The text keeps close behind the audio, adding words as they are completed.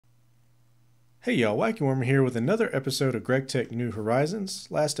Hey y'all, Wacky Wormer here with another episode of GregTech New Horizons.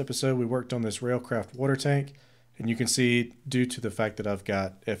 Last episode we worked on this Railcraft water tank, and you can see due to the fact that I've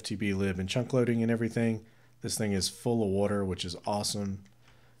got FTB lib and chunk loading and everything, this thing is full of water, which is awesome.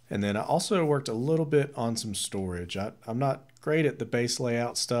 And then I also worked a little bit on some storage. I'm not great at the base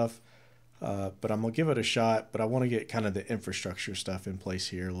layout stuff, but I'm going to give it a shot, but I want to get kind of the infrastructure stuff in place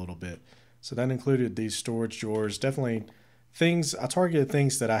here a little bit. So that included these storage drawers, definitely things I targeted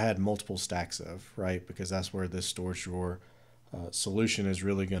things that I had multiple stacks of, right? Because that's where this storage drawer solution is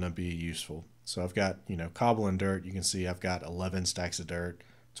really going to be useful. So I've got, cobble and dirt. You can see I've got 11 stacks of dirt,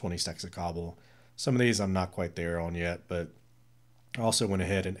 20 stacks of cobble. Some of these I'm not quite there on yet, but I also went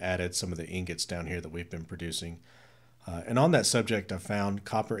ahead and added some of the ingots down here that we've been producing. And on that subject, I found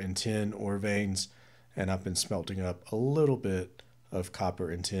copper and tin ore veins, and I've been smelting up a little bit of copper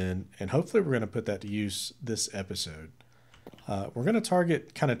and tin, and hopefully we're going to put that to use this episode. We're going to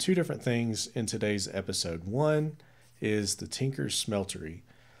target kind of two different things in today's episode. One is the Tinker's Smeltery.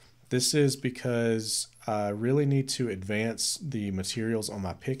 This is because I really need to advance the materials on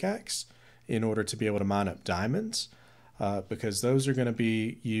my pickaxe in order to be able to mine up diamonds, because those are going to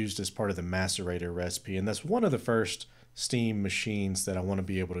be used as part of the macerator recipe. And that's one of the first Steam machines that I want to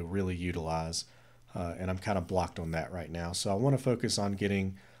be able to really utilize. And I'm kind of blocked on that right now. So I want to focus on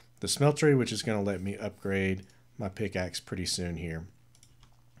getting the smeltery, which is going to let me upgrade my pickaxe pretty soon here.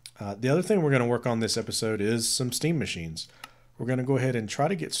 The other thing we're going to work on this episode is some steam machines. We're going to go ahead and try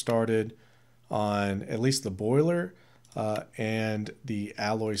to get started on at least the boiler and the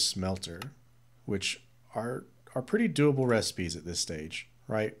alloy smelter, which are pretty doable recipes at this stage,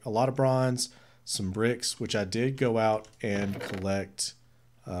 right? A lot of bronze, some bricks, which I did go out and collect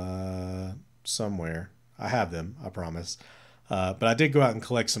somewhere. I have them, I promise. But I did go out and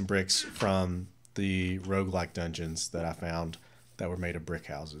collect some bricks from the roguelike dungeons that I found that were made of brick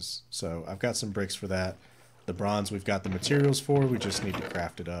houses. So I've got some bricks for that. The bronze we've got the materials for, we just need to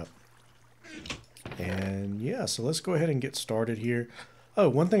craft it up. And yeah, so let's go ahead and get started here. Oh,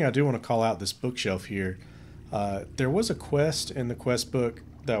 one thing I do want to call out, this bookshelf here. There was a quest in the quest book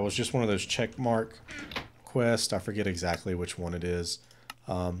that was just one of those check mark quests. I forget exactly which one it is.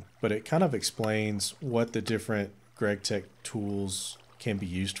 But it kind of explains what the different GregTech tools can be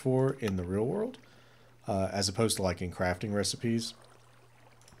used for in the real world, as opposed to like in crafting recipes.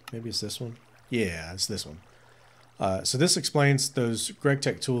 Maybe it's this one. Yeah, it's this one. So this explains those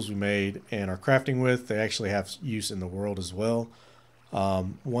GregTech tools we made and are crafting with. They actually have use in the world as well.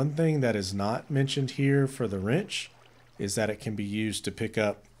 One thing that is not mentioned here for the wrench is that it can be used to pick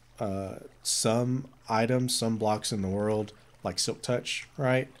up some items, some blocks in the world, like Silk Touch,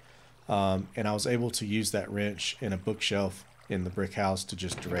 right? And I was able to use that wrench in a bookshelf in the brick house to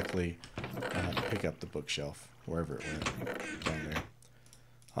just directly pick up the bookshelf wherever it went down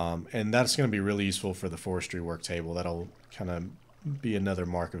there. And that's going to be really useful for the forestry work table. That'll kind of be another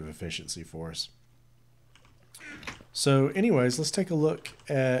mark of efficiency for us. So anyways, let's take a look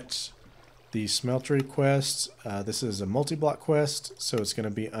at the smeltery quest. This is a multi-block quest, so it's going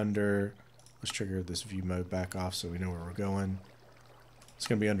to be under, let's trigger this view mode back off so we know where we're going. It's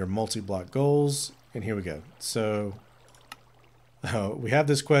going to be under multi-block goals, and here we go. So we have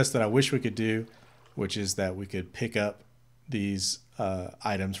this quest that I wish we could do, which is that we could pick up these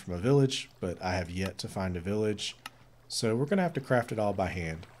items from a village, but I have yet to find a village. So we're going to have to craft it all by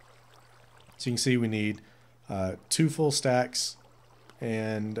hand. So you can see we need 2 full stacks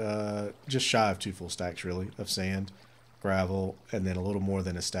and just shy of 2 full stacks really of sand, gravel, and then a little more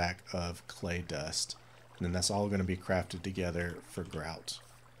than a stack of clay dust. And then that's all going to be crafted together for grout.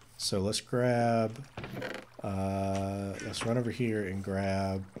 So let's grab, let's run over here and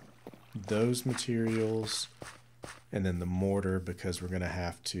grab those materials and then the mortar, because we're going to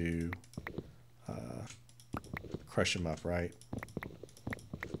have to crush them up, right?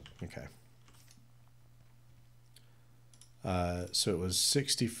 Okay. So it was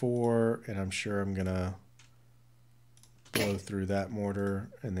 64, and I'm sure I'm going to blow through that mortar,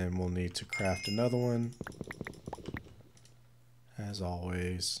 and then we'll need to craft another one, as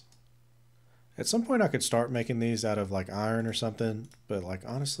always. At some point I could start making these out of like iron or something, but like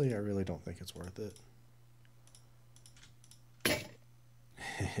honestly I really don't think it's worth it.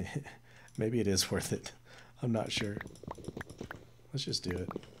 Maybe it is worth it. I'm not sure. Let's just do it.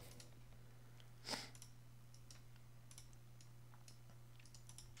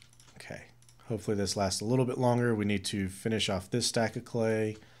 Okay. Hopefully this lasts a little bit longer. We need to finish off this stack of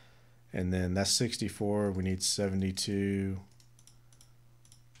clay, and then that's 64. We need 72.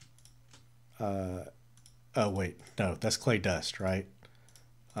 Oh wait, no, that's clay dust, right?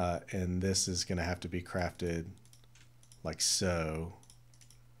 And this is going to have to be crafted like so.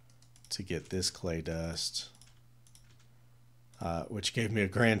 to get this clay dust, which gave me a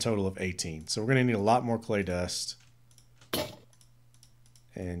grand total of 18. So we're going to need a lot more clay dust.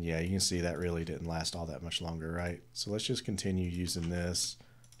 And yeah, you can see that really didn't last all that much longer, right? So let's just continue using this.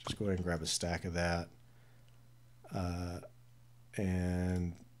 Just go ahead and grab a stack of that.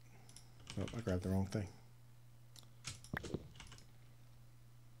 And oh, I grabbed the wrong thing.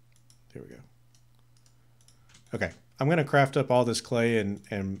 There we go. Okay, I'm going to craft up all this clay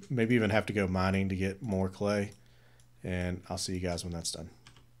and maybe even have to go mining to get more clay. And I'll see you guys when that's done.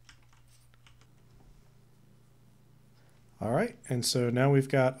 All right, and so now we've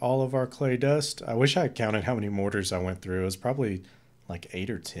got all of our clay dust. I wish I had counted how many mortars I went through. It was probably like 8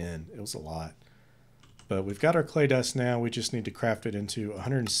 or 10. It was a lot. But we've got our clay dust now. We just need to craft it into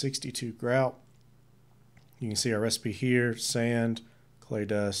 162 grout. You can see our recipe here: sand, clay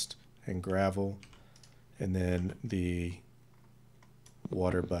dust, and gravel. And then the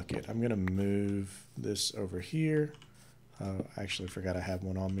water bucket. I'm going to move this over here. I actually forgot I had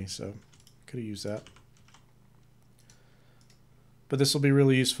one on me, so could have used that. But this will be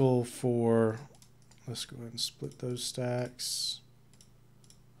really useful for, let's go ahead and split those stacks.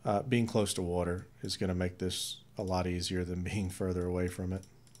 Being close to water is going to make this a lot easier than being further away from it.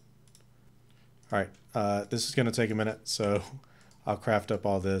 All right, this is going to take a minute, so I'll craft up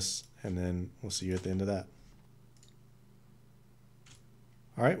all this and then we'll see you at the end of that.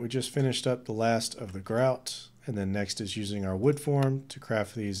 All right, we just finished up the last of the grout, and then next is using our wood form to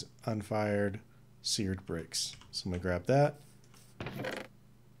craft these unfired seared bricks. So I'm going to grab that,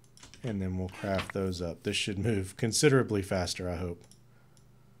 and then we'll craft those up. This should move considerably faster, I hope.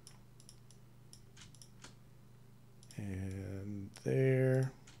 And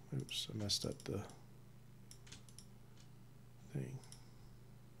there. Oops, I messed up the thing.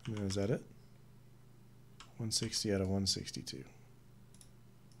 And then is that it? 160 out of 162.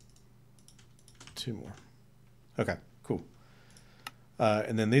 2 more. Okay, cool.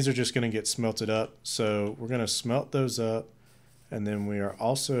 And then these are just going to get smelted up. So we're going to smelt those up. And then we are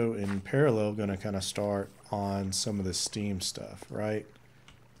also in parallel going to kind of start on some of the steam stuff, right?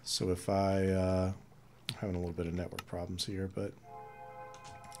 So if I'm having a little bit of network problems here, but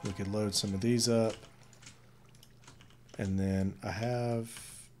we could load some of these up. And then I have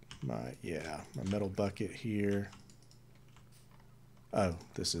my metal bucket here. Oh,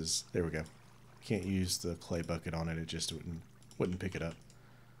 this is, there we go. Can't use the clay bucket on it, it just wouldn't pick it up.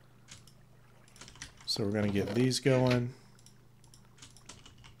 So we're going to get these going.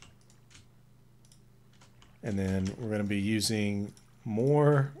 And then we're going to be using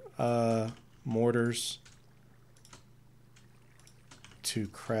more mortars to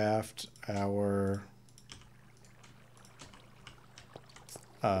craft our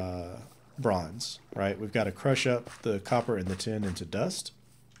bronze, right? We've got to crush up the copper and the tin into dust.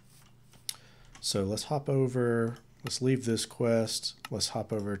 So let's hop over, let's leave this quest, let's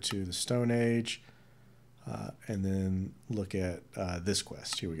hop over to the Stone Age, and then look at this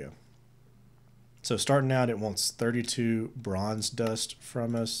quest. Here we go. So starting out, it wants 32 bronze dust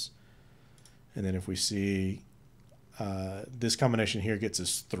from us. And then if we see this combination here gets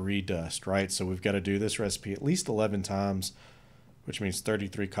us 3 dust, right? So we've got to do this recipe at least 11 times, which means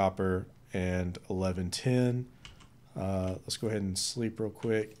 33 copper and 11 tin. Let's go ahead and sleep real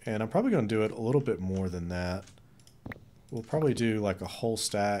quick. And I'm probably going to do it a little bit more than that. We'll probably do like a whole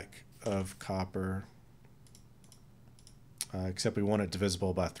stack of copper. Except we want it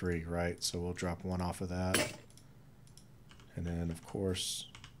divisible by 3, right? So we'll drop 1 off of that. And then, of course,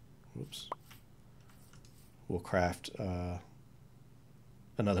 whoops, we'll craft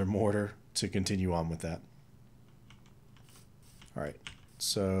another mortar to continue on with that. All right,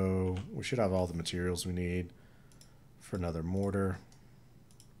 so we should have all the materials we need for another mortar.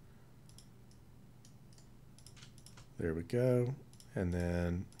 There we go. And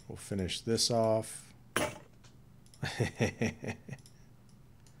then we'll finish this off.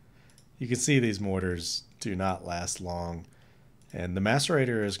 You can see these mortars do not last long, and the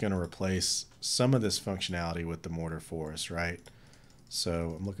macerator is going to replace some of this functionality with the mortar for us, right?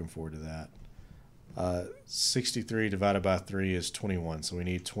 So I'm looking forward to that. 63 divided by 3 is 21, so we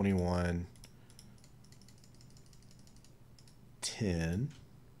need 21 tin,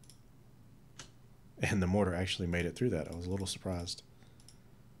 and the mortar actually made it through that. I was a little surprised.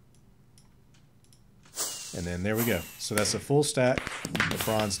 And then there we go. So that's a full stack of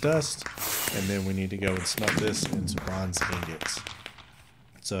bronze dust. And then we need to go and smelt this into bronze ingots.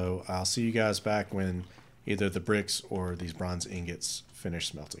 So I'll see you guys back when either the bricks or these bronze ingots finish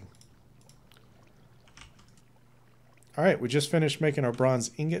smelting. All right, we just finished making our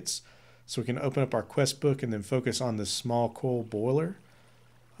bronze ingots. So we can open up our quest book and then focus on this small coal boiler.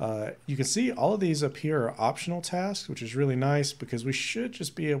 You can see all of these up here are optional tasks, which is really nice because we should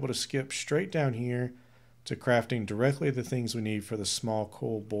just be able to skip straight down here to crafting directly the things we need for the small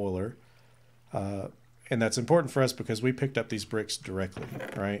coal boiler. And that's important for us because we picked up these bricks directly,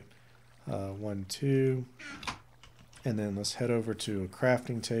 right? 1, 2, and then let's head over to a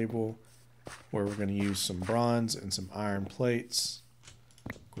crafting table where we're going to use some bronze and some iron plates.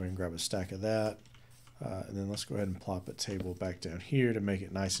 Go ahead and grab a stack of that. And then let's go ahead and plop a table back down here to make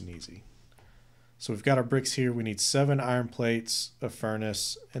it nice and easy. So we've got our bricks here. We need 7 iron plates, a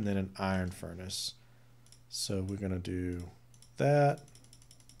furnace, and then an iron furnace. So we're going to do that.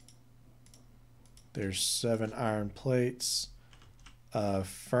 There's 7 iron plates.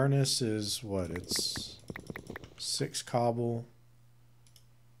 Furnace is what? It's 6 cobble.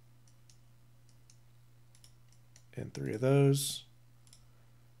 And 3 of those.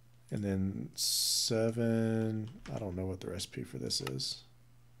 And then 7, I don't know what the recipe for this is.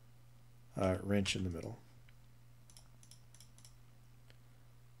 Wrench in the middle.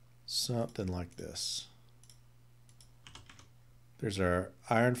 Something like this. There's our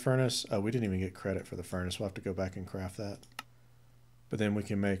iron furnace. We didn't even get credit for the furnace. We'll have to go back and craft that. But then we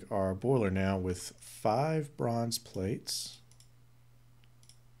can make our boiler now with 5 bronze plates.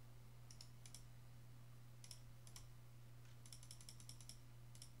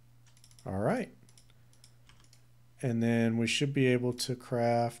 All right. And then we should be able to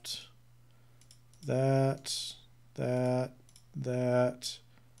craft that, and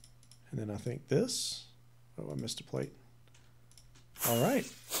then I think this. Oh, I missed a plate. All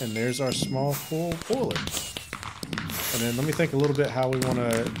right, and there's our small coal boiler. And then let me think a little bit how we want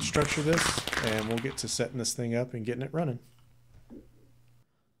to structure this, and we'll get to setting this thing up and getting it running.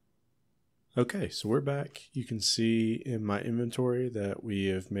 Okay, so we're back. You can see in my inventory that we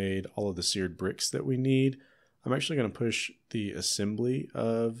have made all of the seared bricks that we need. I'm actually going to push the assembly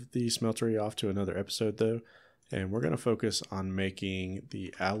of the smeltery off to another episode though, and we're going to focus on making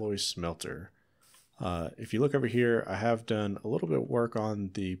the alloy smelter. If you look over here, I have done a little bit of work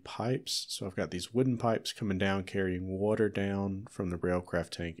on the pipes. So I've got these wooden pipes coming down, carrying water down from the railcraft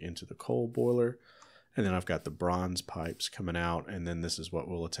tank into the coal boiler. And then I've got the bronze pipes coming out, and then this is what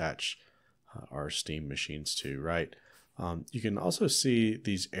we'll attach our steam machines to, right? You can also see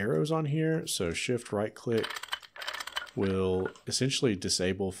these arrows on here. So shift right click will essentially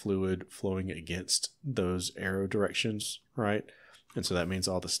disable fluid flowing against those arrow directions, right? And so that means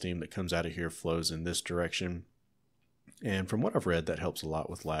all the steam that comes out of here flows in this direction. And from what I've read, that helps a lot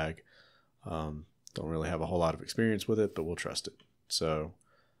with lag. Don't really have a whole lot of experience with it, but we'll trust it. So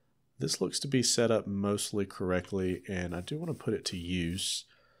this looks to be set up mostly correctly, and I do want to put it to use.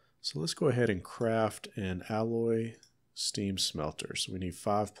 So let's go ahead and craft an alloy steam smelter. So we need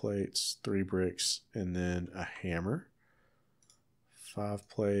 5 plates, 3 bricks, and then a hammer. 5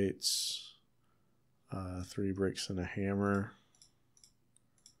 plates, 3 bricks, and a hammer.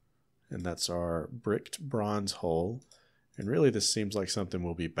 And that's our bricked bronze hull. And really this seems like something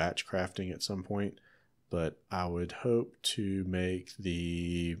we'll be batch crafting at some point, but I would hope to make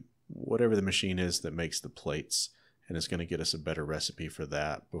the whatever the machine is that makes the plates, and it's going to get us a better recipe for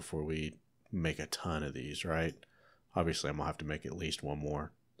that before we make a ton of these, right? Obviously I'm going to have to make at least one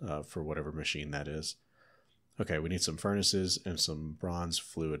more for whatever machine that is. Okay, we need some furnaces and some bronze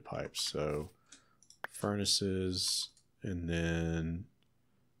fluid pipes. So furnaces, and then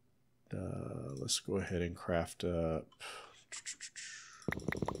let's go ahead and craft up.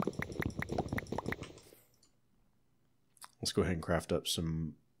 Let's go ahead and craft up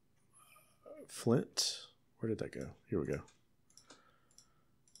some flint. Where did that go? Here we go.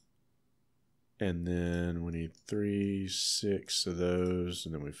 And then we need 3, 6 of those,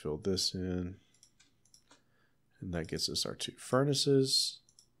 and then we fill this in. And that gets us our 2 furnaces.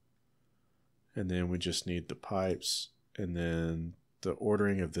 And then we just need the pipes, and then the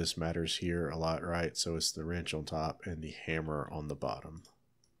ordering of this matters here a lot, right? So it's the wrench on top and the hammer on the bottom.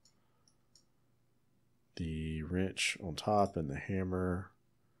 The wrench on top and the hammer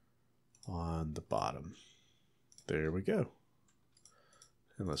on the bottom. There we go.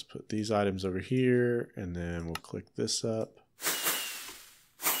 And let's put these items over here, and then we'll click this up.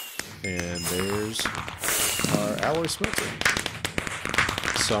 And there's our alloy smelter.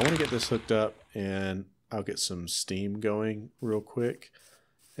 So I want to get this hooked up, and I'll get some steam going real quick,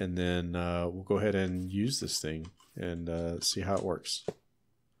 and then we'll go ahead and use this thing and see how it works.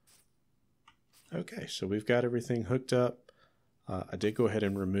 Okay, so we've got everything hooked up. I did go ahead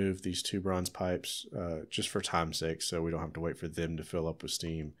and remove these 2 bronze pipes just for time's sake, so we don't have to wait for them to fill up with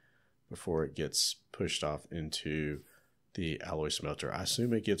steam before it gets pushed off into the alloy smelter. I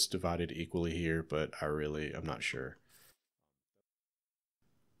assume it gets divided equally here, but I'm not sure.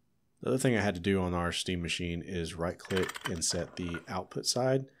 The other thing I had to do on our Steam machine is right click and set the output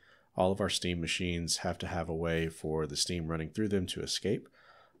side. All of our Steam machines have to have a way for the steam running through them to escape,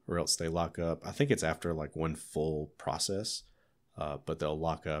 or else they lock up. I think it's after like one full process, but they'll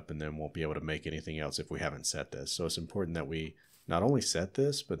lock up and then won't be able to make anything else if we haven't set this. So it's important that we not only set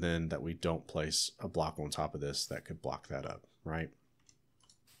this, but then that we don't place a block on top of this that could block that up, right?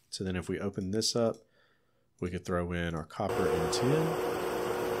 So then if we open this up, we could throw in our copper and tin.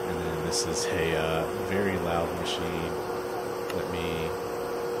 And then this is a very loud machine. Let me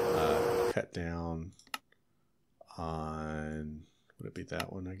cut down on, would it be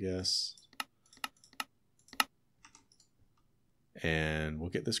that one, I guess? And we'll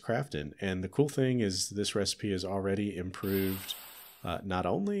get this crafted. And the cool thing is this recipe is already improved, not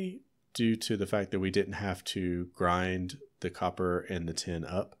only due to the fact that we didn't have to grind the copper and the tin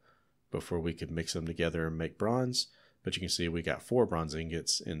up before we could mix them together and make bronze, but you can see we got 4 bronze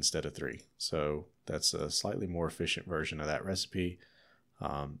ingots instead of 3. So that's a slightly more efficient version of that recipe.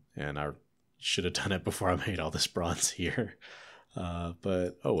 And I should have done it before I made all this bronze here.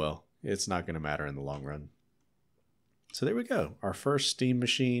 But oh well, it's not going to matter in the long run. So there we go, our first steam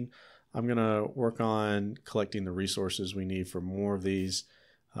machine. I'm going to work on collecting the resources we need for more of these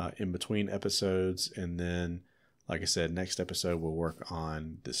in between episodes. And then, like I said, next episode we'll work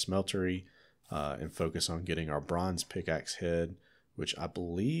on the smeltery and focus on getting our bronze pickaxe head, which I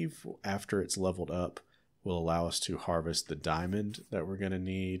believe after it's leveled up will allow us to harvest the diamond that we're going to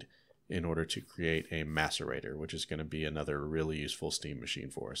need in order to create a macerator, which is going to be another really useful steam machine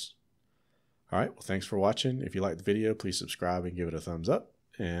for us. All right, well, thanks for watching. If you liked the video, please subscribe and give it a thumbs up,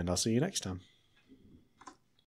 and I'll see you next time.